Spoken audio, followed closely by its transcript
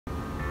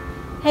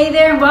Hey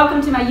there, and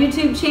welcome to my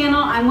YouTube channel.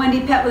 I'm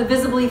Wendie Pett with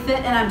Visibly Fit,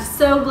 and I'm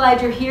so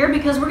glad you're here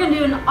because we're going to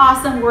do an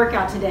awesome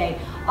workout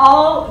today,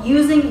 all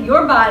using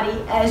your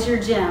body as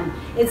your gym.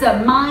 It's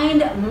a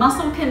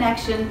mind-muscle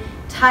connection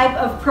type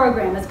of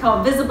program. It's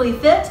called Visibly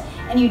Fit,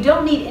 and you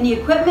don't need any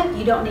equipment,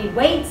 you don't need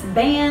weights,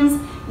 bands,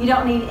 you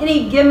don't need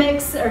any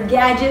gimmicks or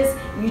gadgets,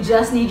 you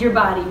just need your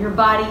body. Your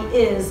body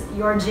is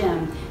your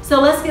gym. So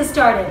let's get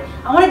started.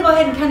 I want to go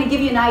ahead and kind of give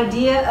you an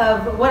idea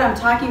of what I'm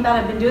talking about.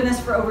 I've been doing this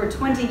for over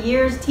 20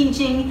 years,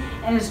 teaching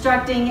and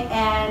instructing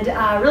and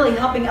really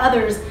helping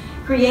others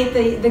create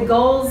the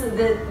goals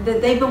that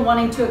they've been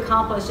wanting to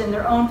accomplish in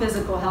their own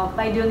physical health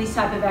by doing these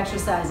type of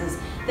exercises.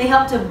 They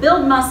help to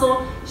build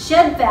muscle,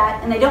 shed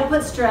fat, and they don't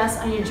put stress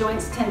on your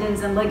joints,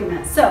 tendons, and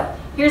ligaments. So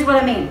here's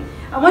what I mean.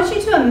 I want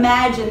you to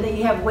imagine that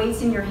you have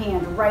weights in your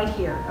hand right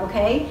here,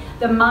 okay?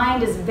 The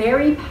mind is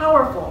very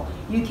powerful.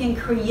 You can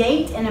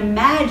create and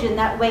imagine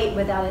that weight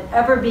without it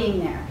ever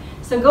being there.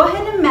 So go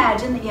ahead and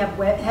imagine that you have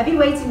heavy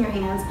weights in your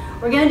hands.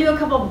 We're gonna do a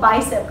couple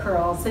bicep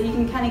curls so you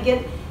can kind of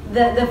get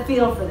the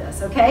feel for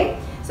this, okay?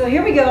 So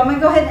here we go. I'm gonna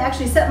go ahead and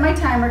actually set my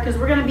timer because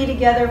we're gonna be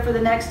together for the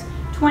next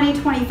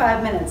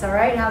 20-25 minutes, all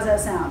right? How's that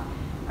sound?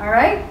 All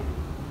right?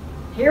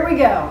 Here we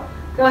go.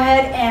 Go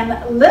ahead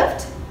and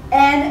lift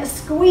and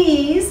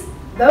squeeze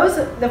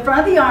the front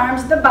of the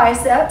arms, the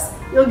biceps.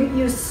 You'll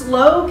use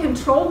slow,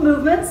 controlled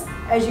movements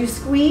as you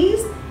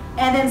squeeze,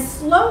 and then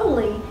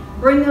slowly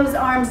bring those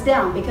arms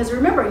down, because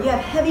remember, you have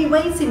heavy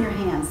weights in your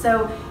hands,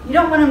 so you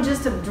don't want them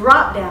just to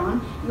drop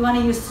down. You want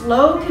to use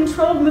slow,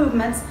 controlled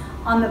movements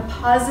on the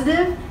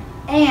positive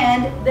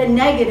and the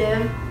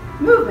negative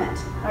movement,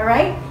 all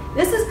right?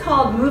 This is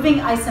called moving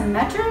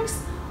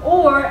isometrics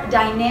or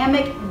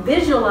dynamic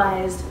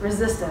visualized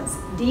resistance,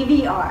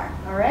 DVR,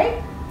 all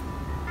right?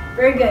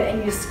 Very good,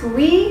 and you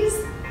squeeze,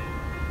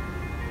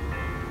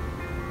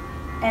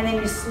 and then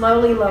you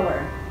slowly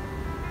lower.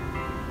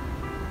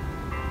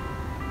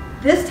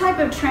 This type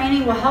of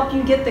training will help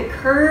you get the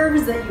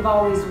curves that you've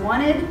always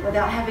wanted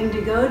without having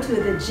to go to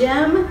the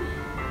gym.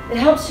 It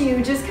helps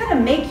you just kind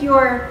of make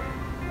your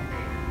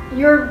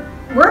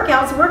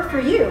workouts work for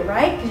you,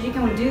 right? Because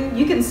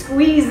you can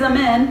squeeze them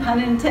in, pun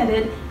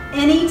intended,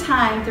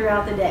 anytime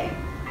throughout the day.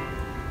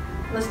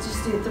 Let's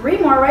just do 3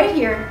 more right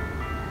here.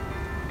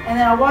 And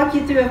then I'll walk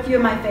you through a few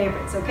of my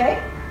favorites,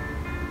 okay?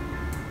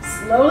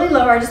 Slowly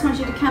lower. I just want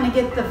you to kind of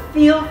get the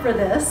feel for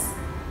this.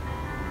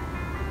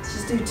 Let's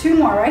just do 2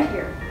 more right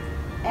here.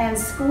 And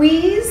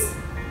squeeze,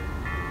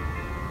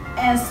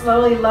 and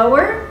slowly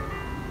lower,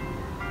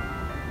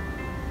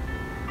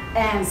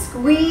 and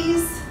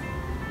squeeze,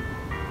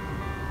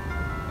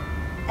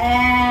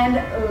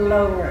 and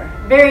lower.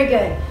 Very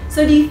good.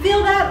 So do you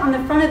feel that on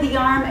the front of the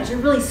arm as you're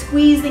really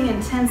squeezing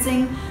and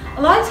tensing?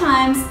 A lot of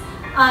times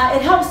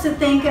it helps to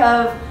think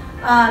of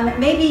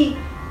maybe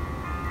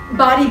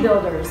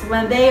bodybuilders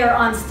when they are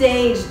on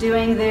stage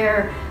doing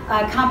their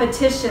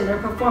competition, their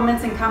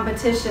performance and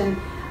competition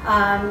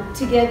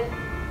to get,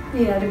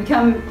 to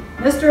become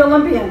Mr.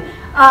 Olympian.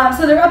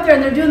 So they're up there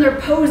and they're doing their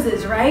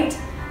poses, right?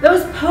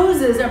 Those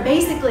poses are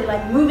basically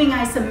like moving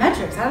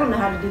isometrics. I don't know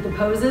how to do the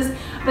poses,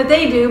 but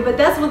they do, but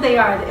that's what they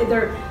are.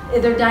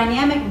 They're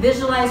dynamic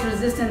visualized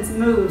resistance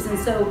moves. And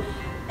so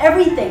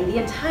everything,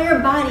 the entire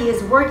body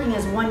is working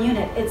as one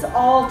unit. It's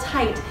all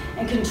tight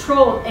and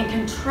controlled and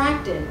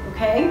contracted,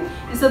 okay?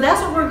 And so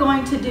that's what we're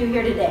going to do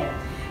here today.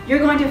 You're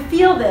going to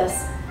feel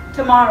this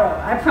tomorrow,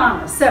 I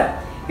promise. So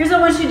here's what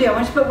I want you to do. I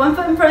want you to put one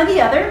foot in front of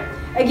the other.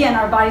 Again,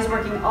 our body's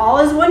working all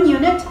as one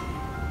unit.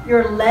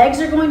 Your legs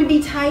are going to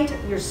be tight,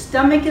 your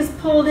stomach is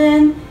pulled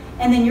in,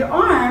 and then your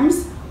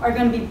arms are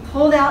going to be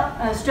pulled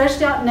out,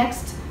 stretched out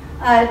next,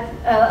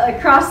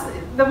 across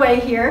the way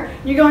here.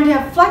 You're going to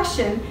have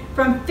flexion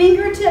from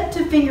fingertip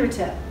to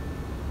fingertip,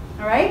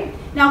 all right?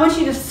 Now I want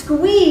you to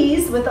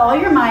squeeze with all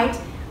your might,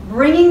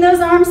 bringing those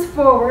arms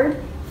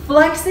forward,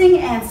 flexing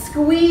and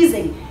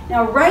squeezing.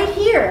 Now right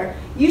here,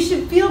 you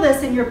should feel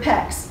this in your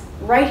pecs,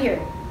 right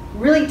here,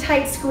 really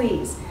tight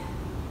squeeze.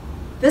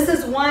 This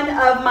is one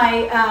of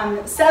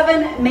my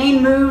 7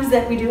 main moves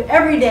that we do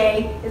every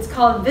day. It's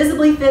called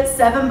Visibly Fit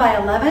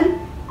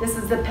 7x11. This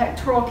is the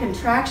pectoral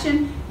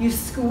contraction. You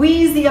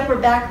squeeze the upper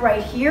back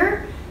right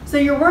here. So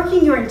you're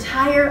working your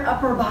entire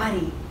upper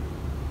body.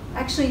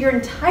 Actually, your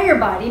entire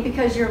body,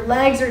 because your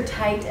legs are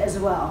tight as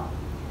well.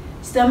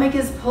 Stomach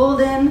is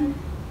pulled in,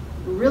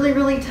 really,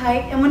 really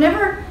tight. And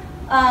whenever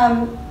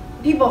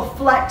people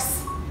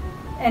flex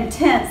and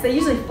tense, they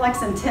usually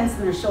flex and tense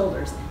in their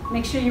shoulders.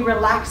 Make sure you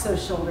relax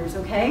those shoulders,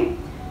 okay?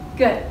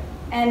 Good.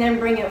 And then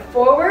bring it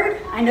forward.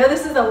 I know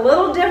this is a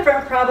little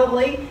different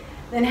probably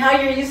than how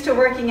you're used to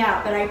working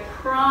out, but I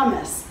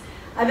promise.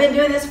 I've been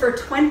doing this for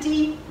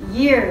 20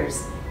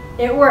 years.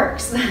 It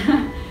works.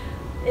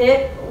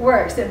 It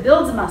works. It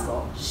builds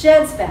muscle,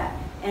 sheds fat,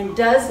 and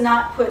does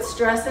not put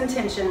stress and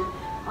tension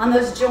on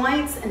those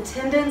joints and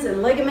tendons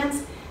and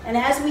ligaments. And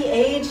as we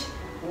age,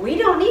 we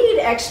don't need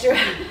extra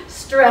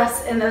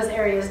stress in those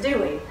areas,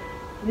 do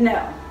we?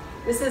 No.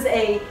 This is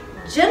a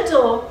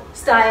gentle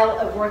style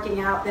of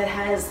working out that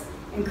has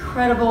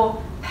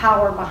incredible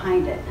power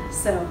behind it.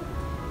 So,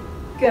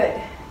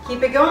 good.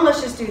 Keep it going.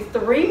 Let's just do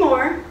 3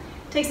 more.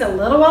 Takes a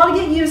little while to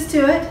get used to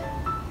it.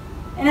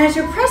 And as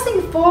you're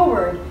pressing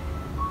forward,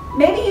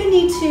 maybe you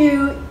need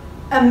to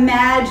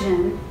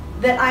imagine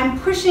that I'm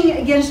pushing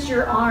against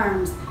your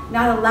arms,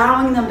 not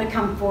allowing them to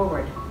come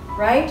forward,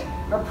 right?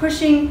 Or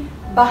pushing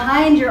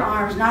behind your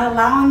arms, not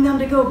allowing them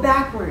to go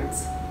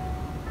backwards.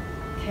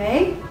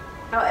 Okay?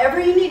 However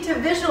you need to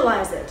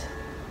visualize it.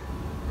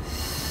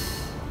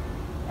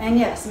 And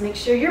yes, make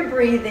sure you're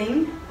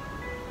breathing.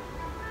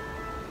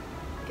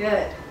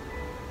 Good.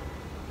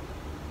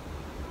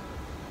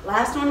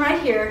 Last one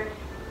right here.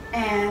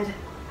 And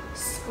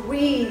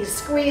squeeze,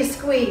 squeeze,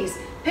 squeeze.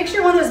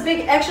 Picture one of those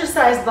big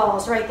exercise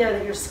balls right there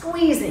that you're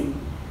squeezing.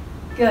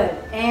 Good.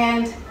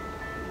 And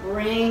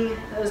bring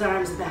those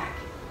arms back.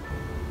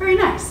 Very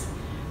nice.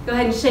 Go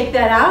ahead and shake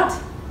that out.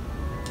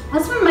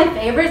 That's one of my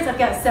favorites. I've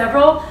got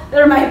several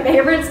that are my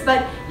favorites,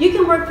 but you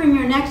can work from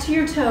your neck to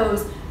your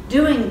toes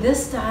doing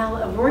this style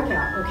of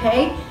workout,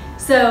 okay?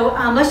 So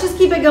let's just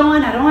keep it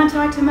going. I don't want to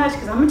talk too much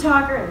because I'm a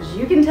talker, as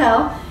you can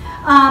tell.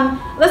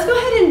 Let's go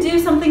ahead and do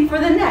something for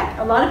the neck.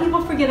 A lot of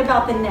people forget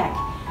about the neck.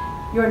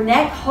 Your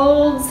neck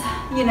holds,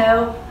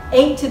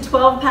 8 to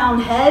 12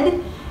 pound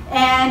head,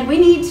 and we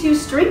need to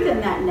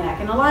strengthen that neck.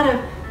 And a lot of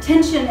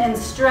tension and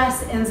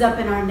stress ends up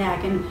in our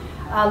neck. And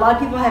a lot of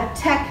people have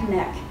tech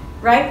neck,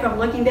 right? From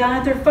looking down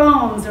at their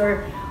phones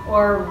or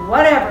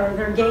whatever,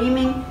 they're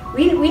gaming.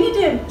 We need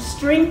to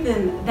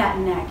strengthen that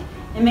neck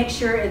and make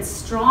sure it's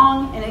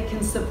strong and it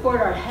can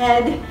support our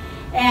head,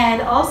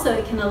 and also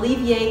it can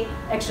alleviate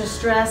extra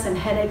stress and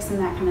headaches and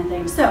that kind of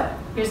thing. So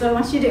here's what I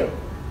want you to do.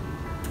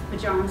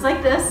 Put your arms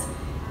like this,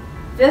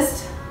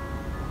 fist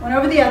one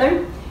over the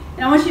other,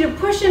 and I want you to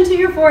push into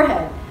your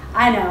forehead.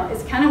 I know,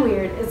 it's kind of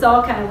weird. It's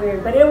all kind of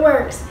weird, but it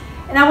works.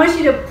 And I want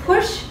you to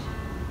push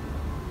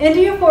into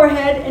your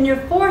forehead and your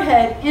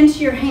forehead into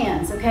your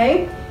hands,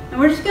 okay? And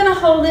we're just gonna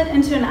hold it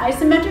into an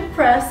isometric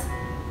press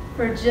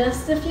for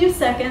just a few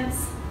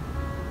seconds.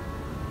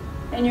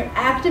 And you're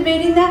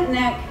activating that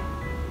neck.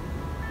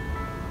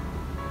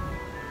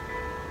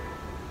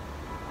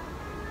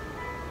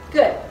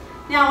 Good.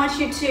 Now I want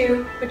you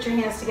to put your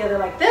hands together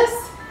like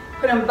this,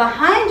 put them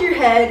behind your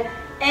head,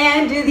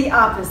 and do the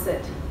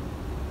opposite.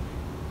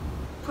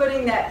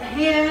 Putting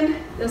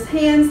those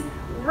hands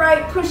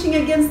right pushing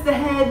against the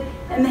head,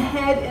 and the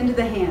head into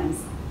the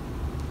hands.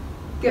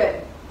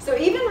 Good. So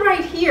even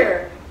right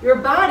here, your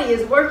body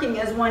is working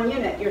as one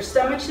unit. Your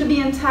stomach should be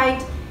in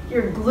tight,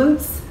 your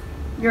glutes,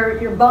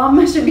 your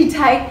bum should be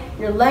tight,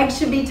 your legs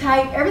should be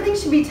tight, everything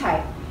should be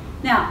tight.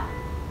 Now,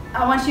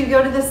 I want you to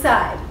go to the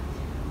side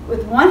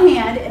with one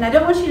hand, and I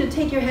don't want you to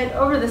take your head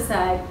over the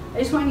side. I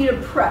just want you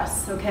to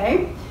press,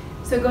 okay?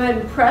 So go ahead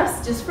and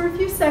press just for a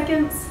few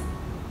seconds.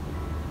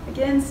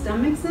 Again,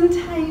 stomach's in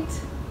tight.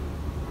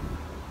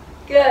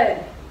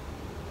 Good.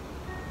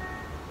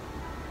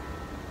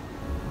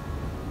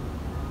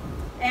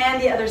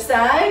 And the other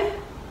side.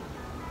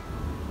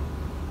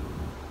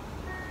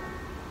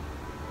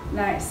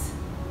 Nice.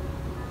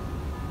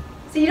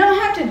 So you don't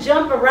have to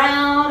jump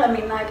around. I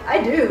mean, like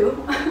I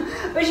do,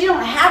 but you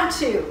don't have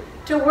to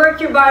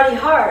work your body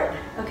hard,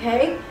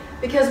 okay?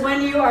 Because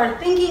when you are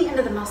thinking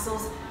into the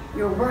muscles,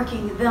 you're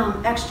working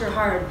them extra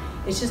hard.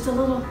 It's just a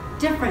little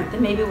different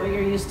than maybe what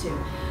you're used to.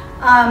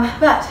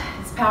 But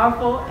it's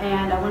powerful,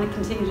 and I want to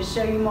continue to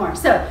show you more.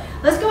 So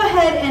let's go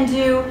ahead and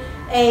do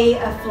a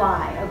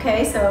fly,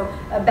 okay? So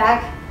a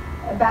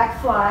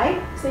back fly.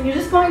 So you're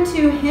just going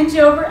to hinge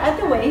over at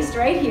the waist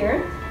right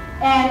here,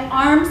 and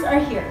arms are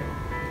here,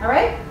 all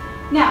right?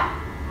 Now,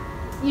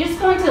 you're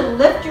just going to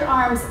lift your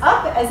arms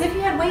up as if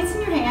you had weights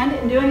in your hand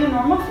and doing a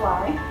normal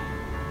fly,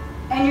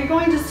 and you're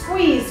going to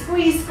squeeze,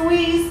 squeeze,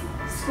 squeeze,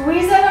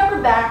 squeeze that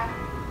upper back,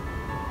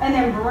 and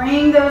then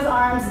bring those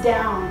arms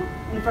down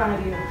in front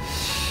of you.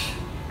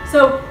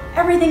 So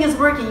everything is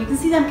working. You can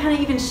see them kind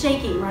of even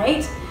shaking,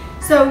 right?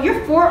 So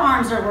your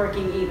forearms are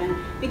working even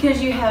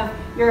because you have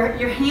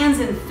your hands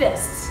in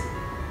fists,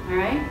 all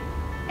right?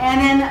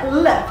 And then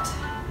lift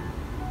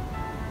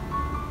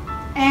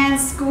and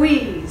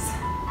squeeze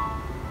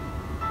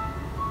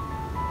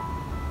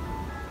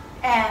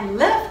and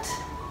lift.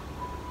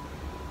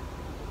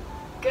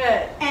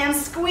 Good. And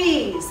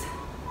squeeze.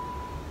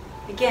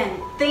 Again,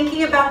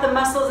 thinking about the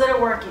muscles that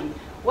are working.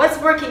 What's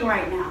working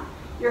right now?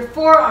 Your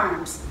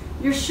forearms,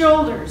 your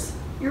shoulders,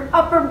 your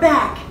upper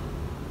back.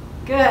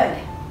 Good.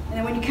 And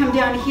then when you come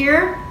down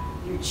here,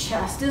 your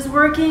chest is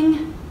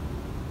working.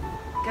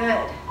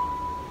 Good.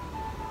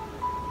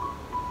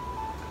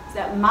 It's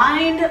that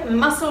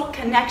mind-muscle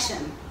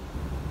connection.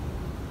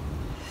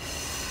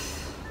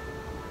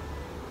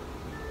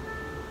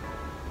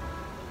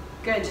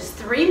 Good, just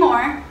 3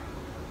 more.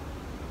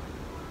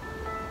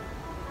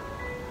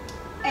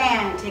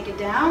 And take it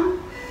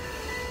down.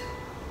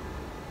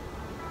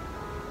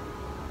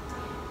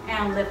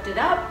 And lift it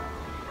up.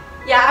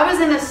 Yeah, I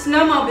was in a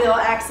snowmobile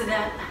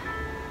accident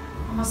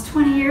almost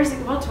 20 years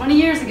ago, well, 20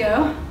 years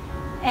ago.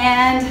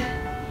 And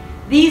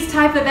these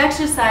type of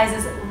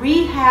exercises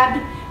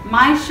rehabbed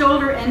my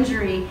shoulder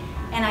injury,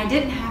 and I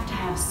didn't have to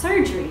have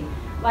surgery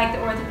like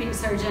the orthopedic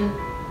surgeon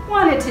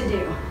wanted to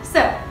do. So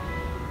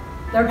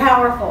They're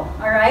powerful,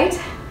 all right?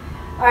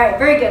 All right,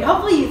 very good.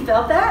 Hopefully you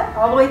felt that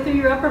all the way through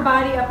your upper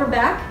body, upper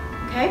back,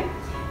 okay?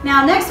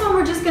 Now, next one,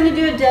 we're just gonna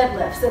do a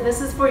deadlift. So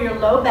this is for your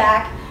low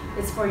back,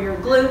 it's for your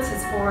glutes,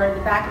 it's for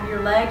the back of your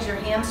legs, your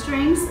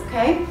hamstrings,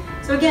 okay?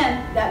 So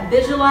again, that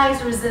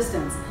visualized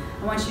resistance.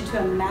 I want you to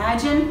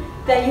imagine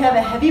that you have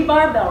a heavy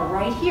barbell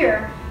right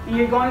here, and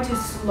you're going to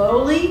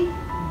slowly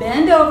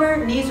bend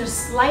over, knees are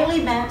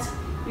slightly bent.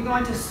 You're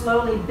going to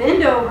slowly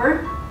bend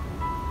over.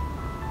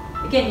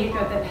 Again, you've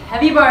got that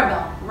heavy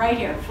barbell right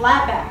here,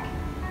 flat back.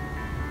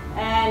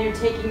 And you're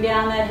taking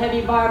down that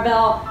heavy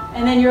barbell,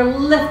 and then you're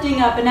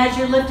lifting up, and as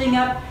you're lifting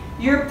up,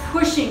 you're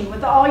pushing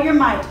with all your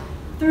might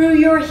through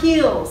your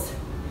heels.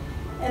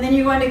 And then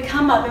you're going to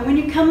come up, and when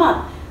you come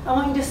up, I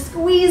want you to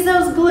squeeze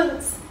those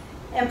glutes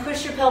and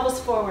push your pelvis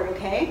forward,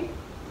 okay?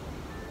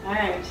 All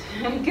right,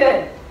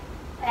 good.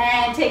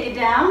 And take it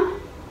down.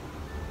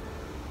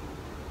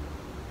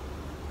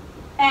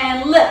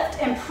 And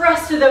lift and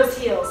press through those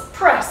heels.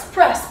 Press,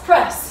 press,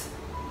 press.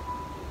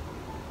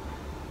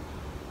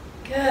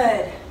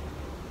 Good.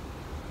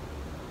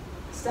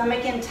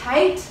 Stomach in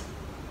tight.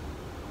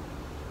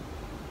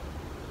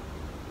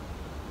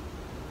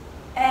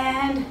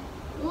 And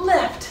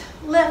lift,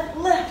 lift,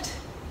 lift.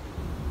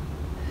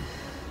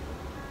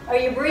 Are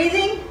you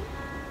breathing?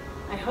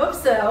 I hope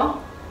so.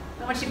 I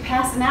don't want you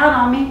passing out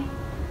on me.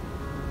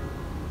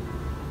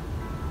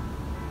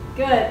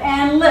 Good,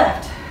 and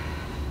lift.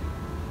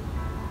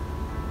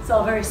 It's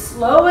all very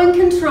slow and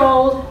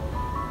controlled.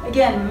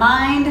 Again,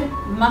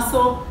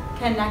 mind-muscle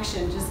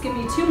connection. Just give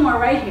me two more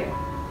right here.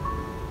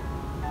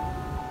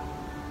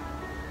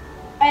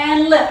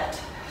 And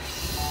lift.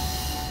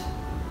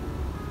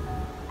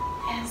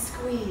 And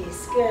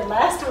squeeze. Good,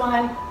 last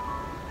one.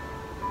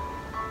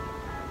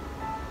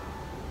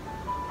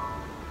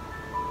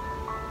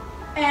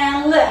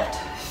 And lift.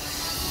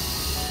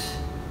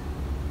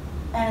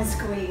 And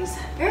squeeze.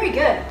 Very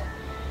good.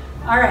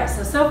 All right,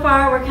 so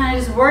far we're kind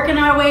of just working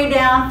our way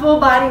down, full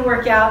body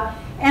workout.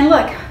 And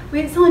look,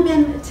 it's only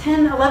been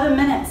 10, 11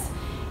 minutes.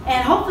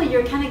 And hopefully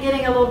you're kind of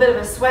getting a little bit of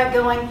a sweat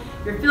going.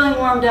 You're feeling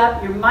warmed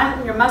up, your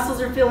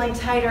muscles are feeling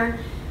tighter.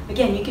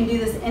 Again, you can do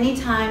this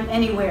anytime,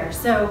 anywhere.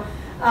 So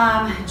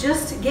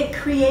just get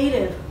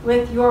creative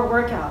with your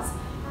workouts.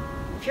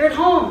 If you're at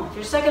home, if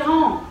you're stuck at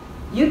home,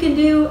 you can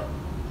do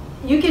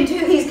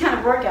these kind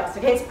of workouts,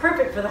 okay? It's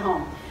perfect for the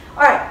home.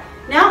 All right,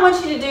 now I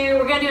want you to do,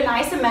 we're gonna do an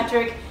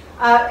isometric,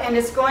 and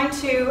it's going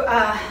to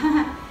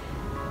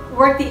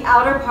work the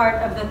outer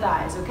part of the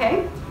thighs,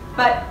 okay?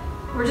 But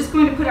we're just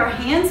going to put our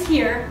hands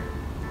here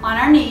on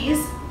our knees,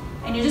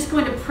 and you're just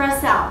going to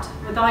press out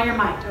with all your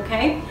might,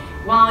 okay?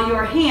 While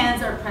your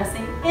hands are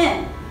pressing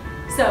in.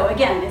 So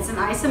again, it's an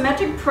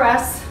isometric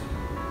press,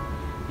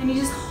 and you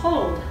just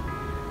hold.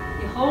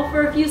 You hold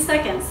for a few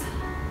seconds,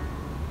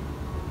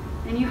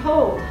 and you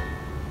hold.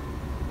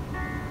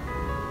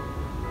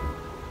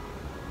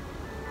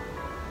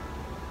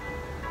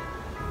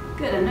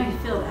 Good, I know you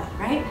feel that,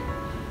 right?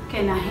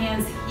 Okay, now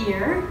hands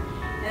here,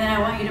 and then I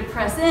want you to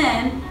press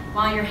in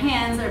while your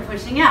hands are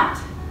pushing out.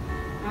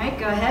 All right,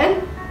 go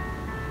ahead,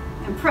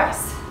 and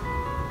press,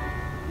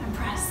 and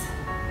press.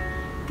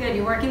 Good,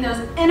 you're working those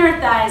inner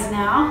thighs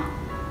now.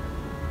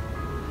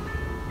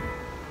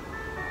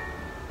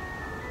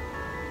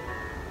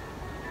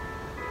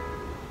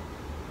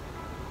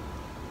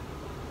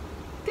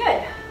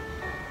 Good,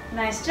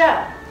 nice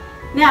job.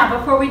 Now,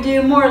 before we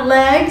do more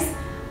legs,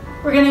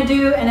 we're going to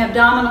do an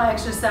abdominal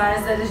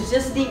exercise that is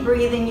just deep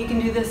breathing. You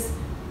can do this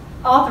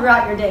all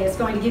throughout your day. It's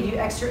going to give you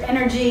extra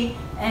energy,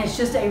 and it's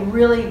just a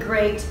really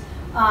great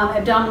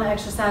abdominal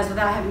exercise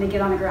without having to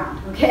get on the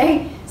ground,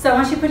 okay? So I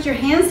want you to put your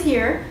hands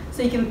here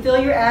so you can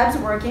feel your abs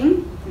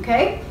working,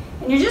 okay?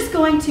 And you're just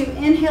going to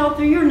inhale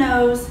through your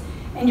nose,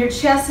 and your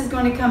chest is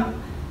going to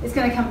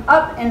come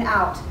up and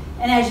out.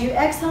 And as you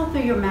exhale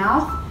through your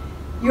mouth,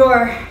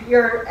 your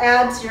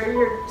abs,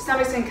 your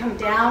stomach's going to come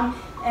down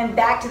and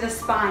back to the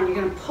spine. You're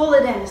going to pull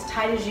it in as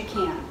tight as you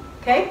can,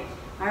 okay?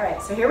 All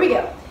right, so here we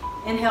go.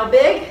 Inhale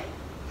big,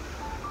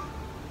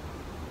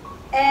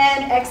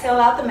 and exhale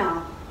out the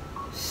mouth.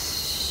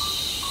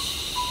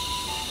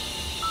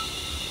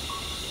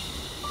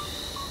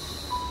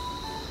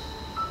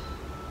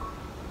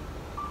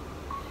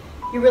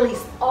 You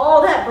release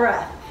all that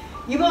breath.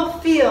 You will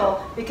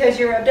feel, because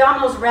your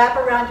abdominals wrap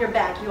around your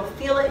back, you'll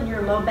feel it in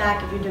your low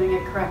back if you're doing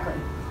it correctly,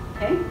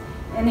 okay?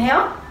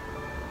 Inhale.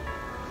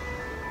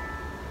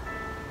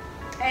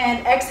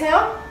 And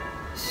exhale.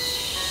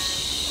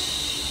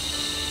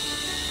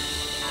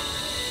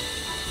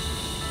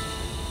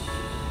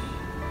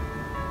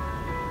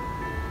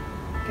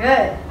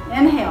 Good.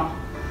 Inhale.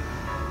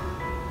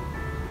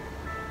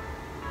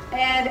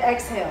 And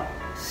exhale.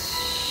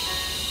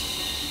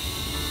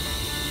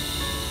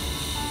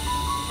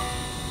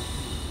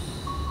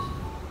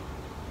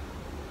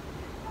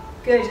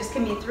 Good. Just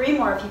give me 3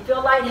 more. If you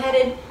feel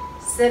lightheaded,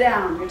 sit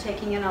down. You're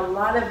taking in a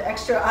lot of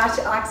extra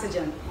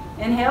oxygen.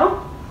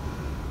 Inhale.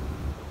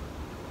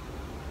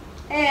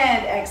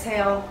 And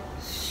exhale.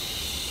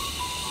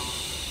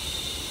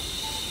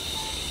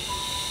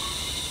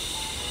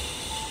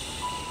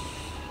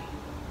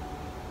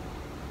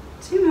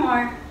 2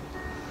 more.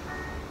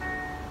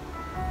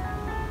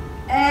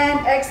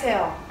 And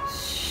exhale.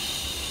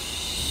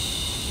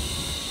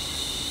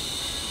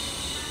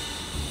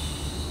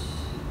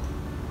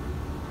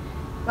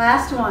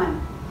 Last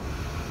one.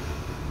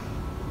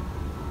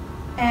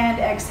 And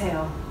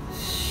exhale.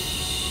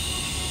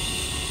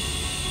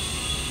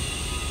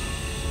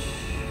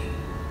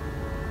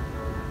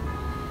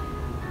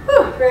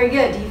 Whew, very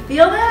good. Do you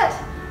feel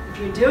that? If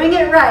you're doing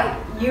it right,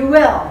 you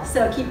will.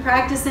 So keep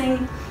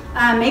practicing,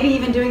 maybe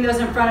even doing those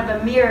in front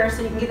of a mirror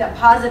so you can get that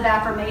positive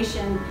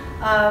affirmation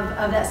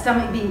of that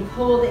stomach being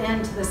pulled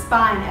into the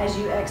spine as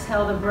you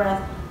exhale the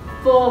breath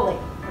fully,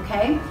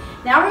 okay?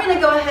 Now we're gonna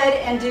go ahead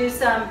and do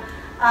some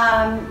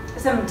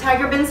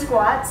tiger bend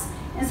squats.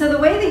 And so the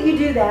way that you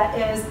do that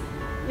is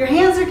your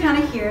hands are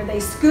kind of here, they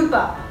scoop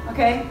up,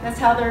 okay? That's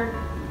how they're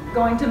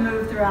going to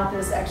move throughout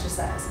this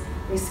exercise.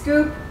 They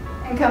scoop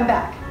and come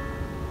back.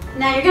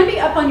 Now you're gonna be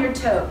up on your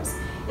toes.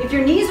 If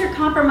your knees are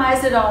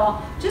compromised at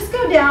all, just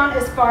go down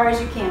as far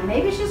as you can.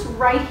 Maybe it's just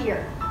right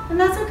here, and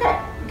that's okay.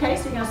 Okay,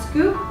 so you're gonna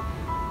scoop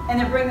and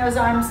then bring those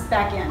arms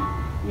back in.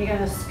 And you're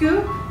gonna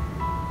scoop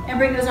and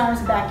bring those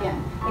arms back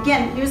in.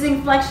 Again,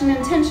 using flexion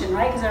and tension,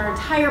 right? Because our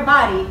entire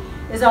body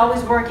is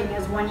always working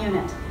as one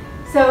unit.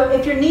 So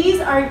if your knees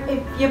are,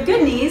 if you have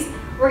good knees,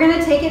 we're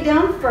gonna take it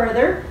down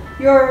further.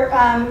 Your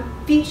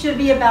feet should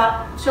be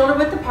about shoulder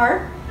width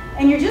apart.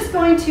 And you're just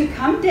going to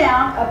come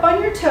down up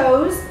on your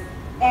toes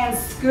and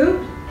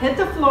scoop, hit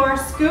the floor,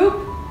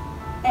 scoop,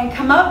 and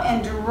come up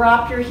and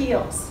drop your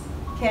heels,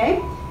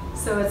 okay?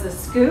 So it's a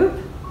scoop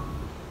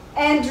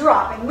and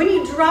drop. And when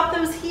you drop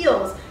those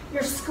heels,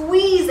 you're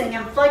squeezing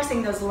and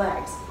flexing those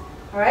legs,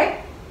 all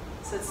right?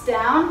 So it's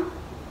down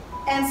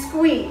and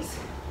squeeze,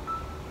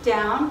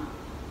 down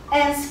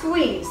and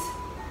squeeze.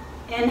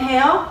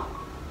 Inhale,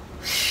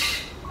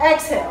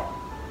 exhale.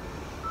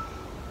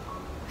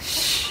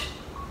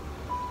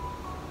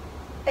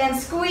 And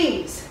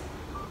squeeze.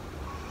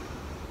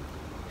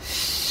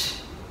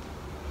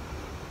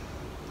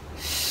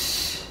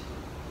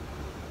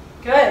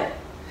 Good.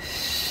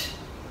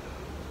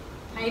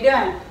 How you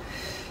doing?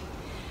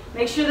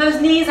 Make sure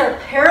those knees are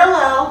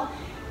parallel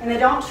and they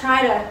don't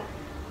try to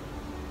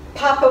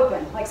pop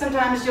open. Like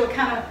sometimes you'll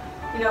kind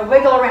of,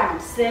 wiggle around.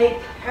 Stay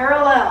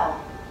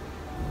parallel.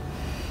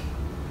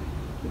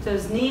 Keep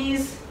those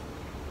knees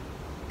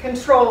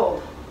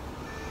controlled.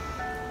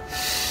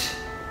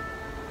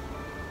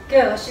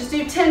 Good, let's just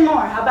do 10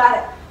 more. How about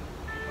it?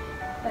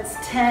 That's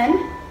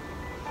 10.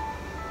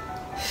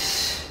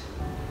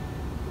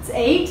 It's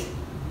 8.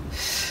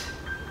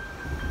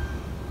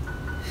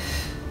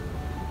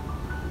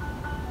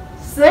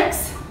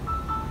 6.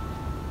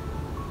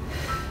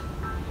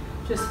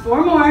 Just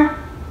 4 more.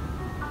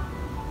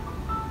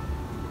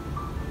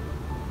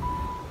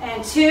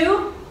 And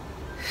 2.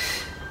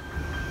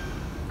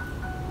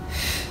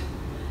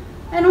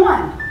 And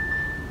 1.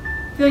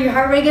 Feel your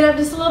heart rate get up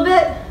just a little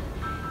bit?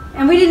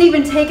 And we didn't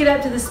even take it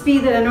up to the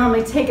speed that I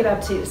normally take it up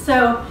to.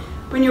 So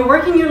when you're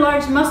working your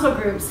large muscle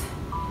groups,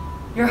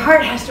 your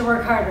heart has to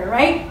work harder,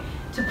 right?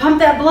 To pump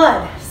that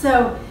blood.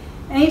 So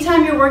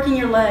anytime you're working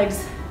your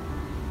legs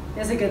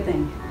is a good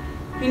thing.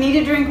 If you need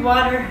to drink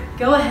water,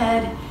 go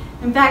ahead.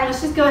 In fact,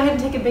 let's just go ahead and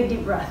take a big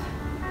deep breath.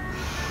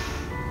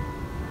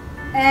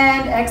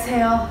 And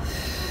exhale.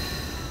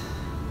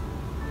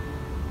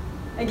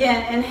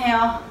 Again,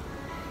 inhale.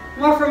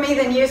 More for me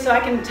than you so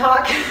I can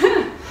talk.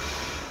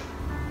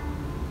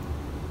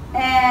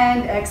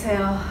 And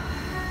exhale.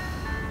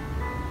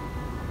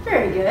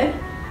 Very good.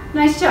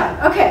 Nice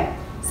job. Okay,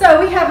 so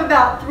we have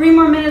about 3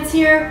 more minutes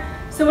here.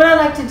 So what I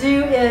like to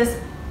do is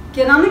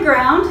get on the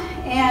ground,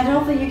 and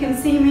hopefully you can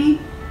see me.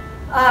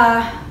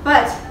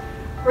 But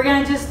we're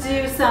gonna just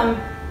do some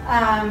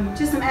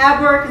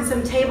ab work and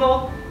some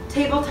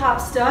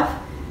tabletop stuff.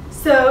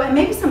 So, and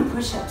maybe some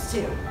push-ups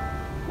too.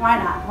 Why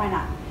not? Why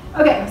not?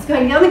 Okay, let's go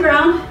ahead and get on the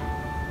ground.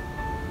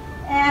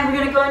 And we're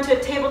gonna go into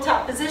a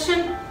tabletop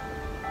position.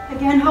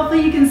 Again,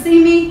 hopefully you can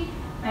see me.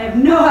 I have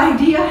no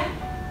idea.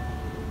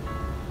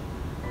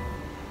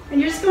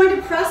 And you're just going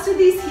to press to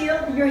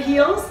your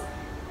heels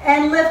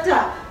and lift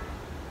up.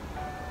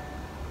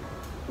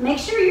 Make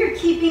sure you're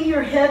keeping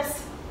your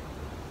hips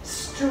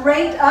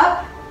straight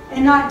up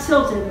and not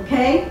tilted,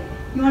 okay?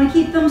 You want to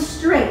keep them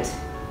straight.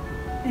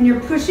 And you're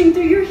pushing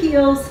through your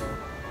heels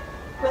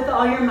with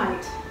all your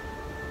might.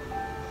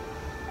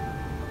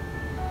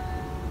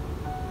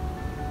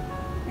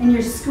 And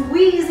you're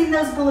squeezing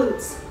those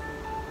glutes.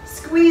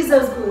 Squeeze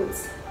those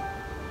glutes.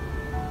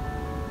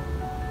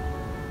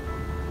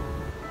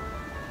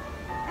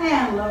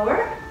 And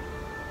lower.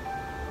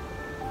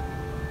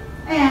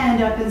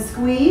 And up and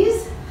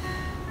squeeze.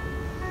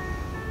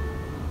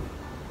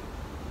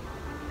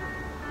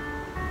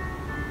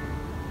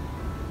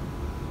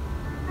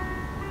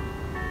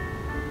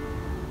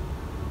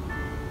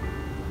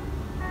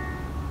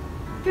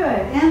 Good,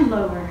 and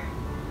lower.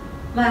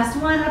 Last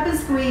one, up and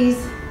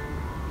squeeze.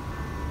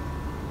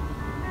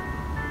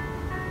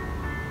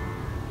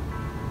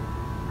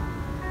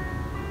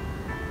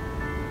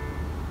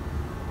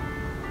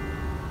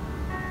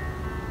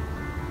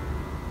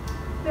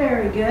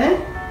 Very good.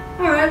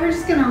 All right, we're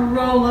just gonna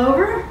roll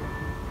over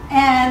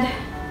and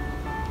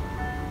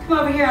come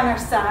over here on our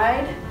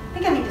side. I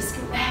think I need to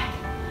scoot back.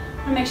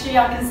 I wanna make sure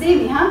y'all can see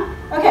me, huh?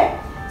 Okay,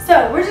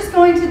 so we're just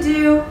going to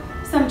do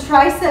some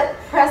tricep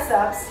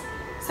press-ups.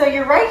 So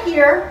you're right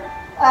here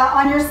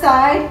on your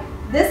side.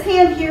 This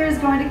hand here is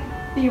going to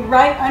be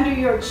right under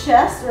your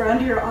chest or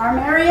under your arm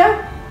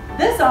area.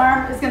 This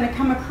arm is going to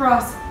come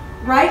across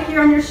right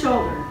here on your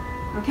shoulder,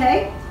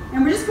 okay?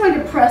 And we're just going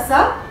to press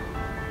up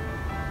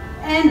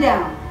and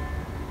down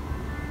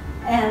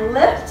and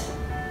lift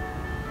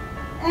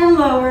and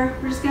lower.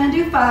 We're just going to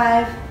do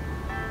 5.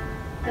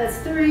 That's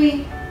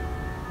 3,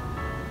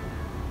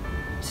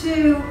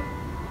 2,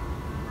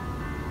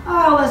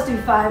 oh, let's do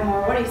 5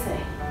 more. What do you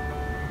say?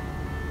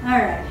 All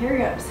right, here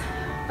goes.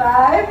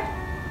 5,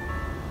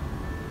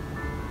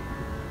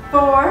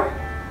 4,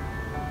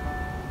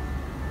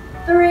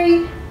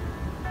 3,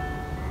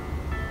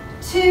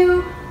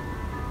 2,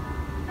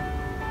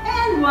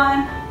 and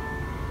 1.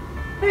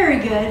 Very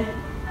good.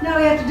 Now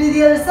we have to do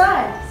the other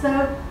side. So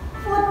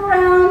flip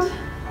around.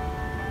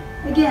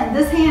 Again,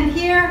 this hand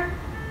here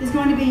is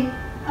going to be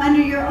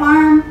under your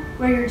arm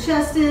where your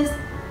chest is.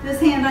 This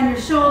hand on your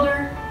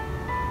shoulder.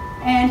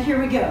 And here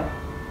we go.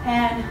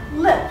 And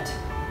lift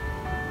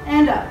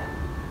and up.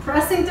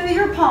 Pressing through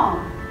your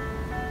palm.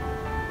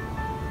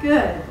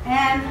 Good.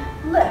 And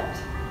lift.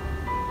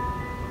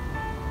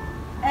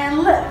 And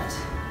lift.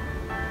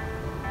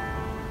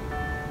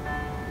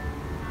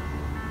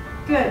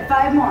 Good.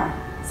 5 more.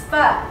 It's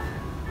 5,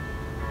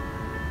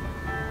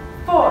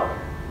 4,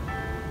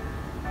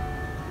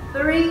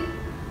 3,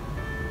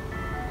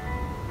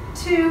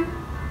 2,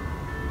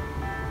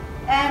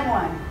 and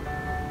 1.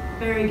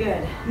 Very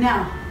good.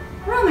 Now,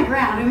 we're on the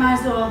ground. We might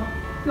as well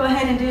go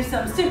ahead and do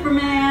some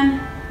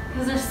Superman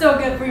because they're so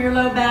good for your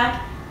low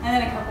back, and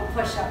then a couple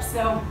push-ups.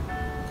 So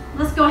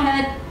let's go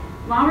ahead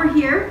while we're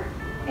here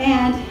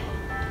and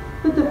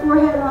put the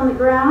forehead on the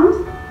ground.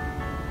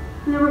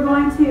 And then we're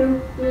going to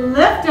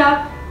lift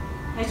up.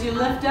 As you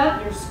lift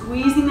up, you're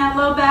squeezing that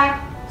low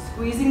back,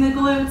 squeezing the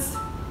glutes,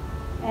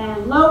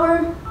 and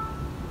lower,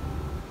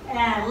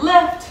 and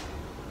lift,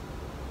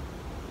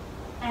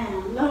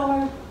 and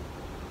lower,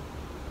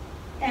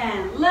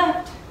 and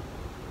lift,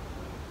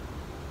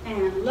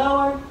 and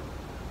lower,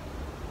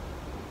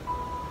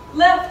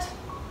 lift.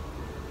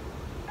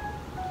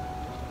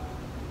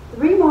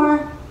 3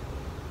 more.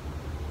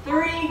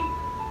 3,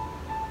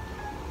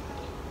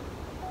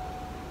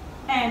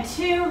 and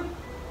 2,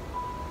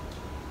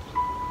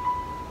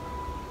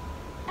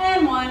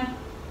 and 1.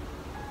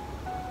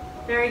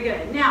 Very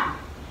good. Now,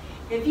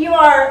 if you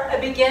are a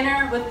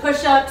beginner with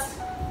push-ups,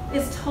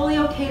 it's totally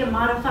okay to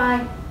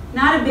modify.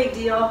 Not a big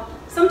deal.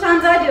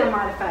 Sometimes I do a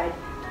modified.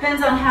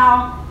 Depends on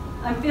how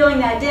I'm feeling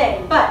that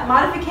day. But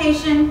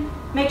modification,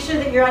 make sure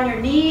that you're on your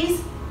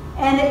knees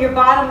and that your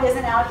bottom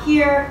isn't out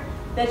here,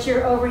 that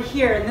you're over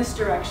here in this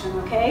direction,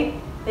 okay?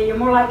 That you're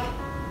more like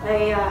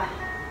a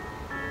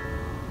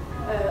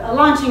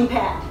launching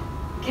pad,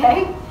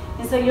 okay?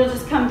 And so you'll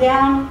just come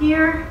down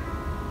here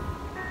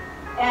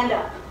and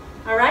up,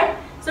 all right?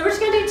 So we're just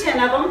gonna do 10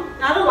 of them,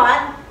 not a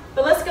lot,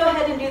 but let's go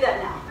ahead and do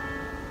that now.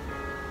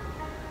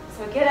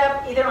 So get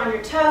up either on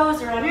your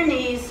toes or on your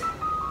knees.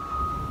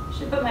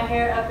 Should put my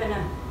hair up in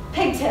a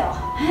pigtail.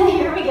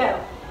 Here we go.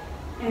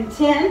 And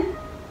 10.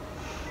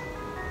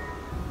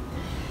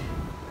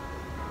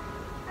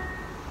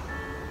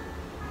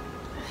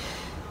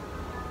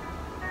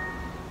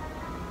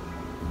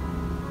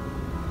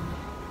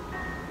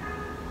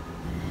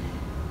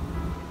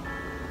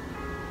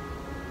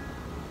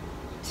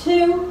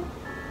 2,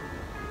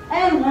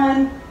 and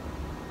 1,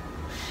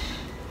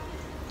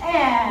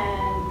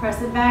 and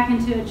press it back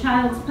into a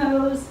child's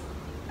pose.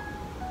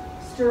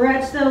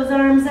 Stretch those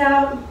arms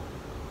out.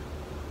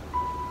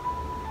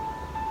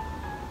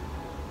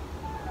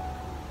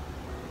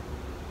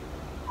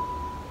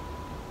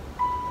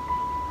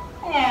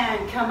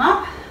 And come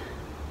up.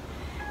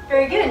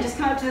 Very good, and just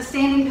come up to the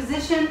standing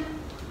position.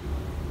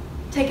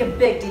 Take a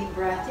big deep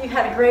breath. You've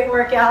had a great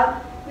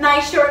workout.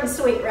 Nice, short, and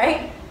sweet,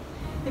 right?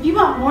 If you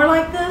want more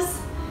like this,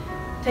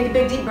 take a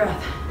big deep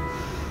breath.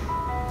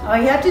 All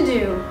you have to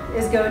do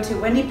is go to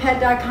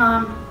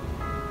wendiepett.com,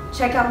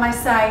 check out my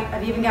site.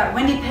 I've even got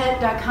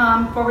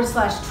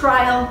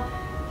wendiepett.com/trial.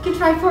 You can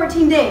try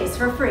 14 days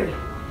for free.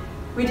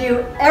 We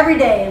do every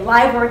day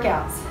live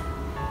workouts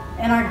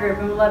in our group,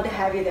 and we'd love to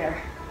have you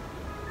there.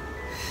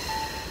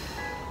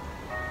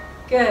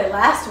 Good,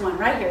 last one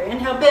right here.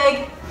 Inhale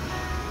big,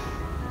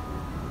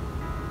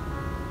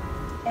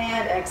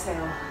 and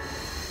exhale.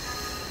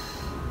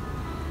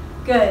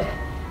 Good.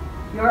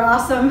 You're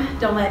awesome.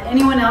 Don't let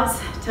anyone else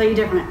tell you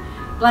different.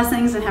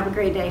 Blessings and have a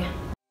great day.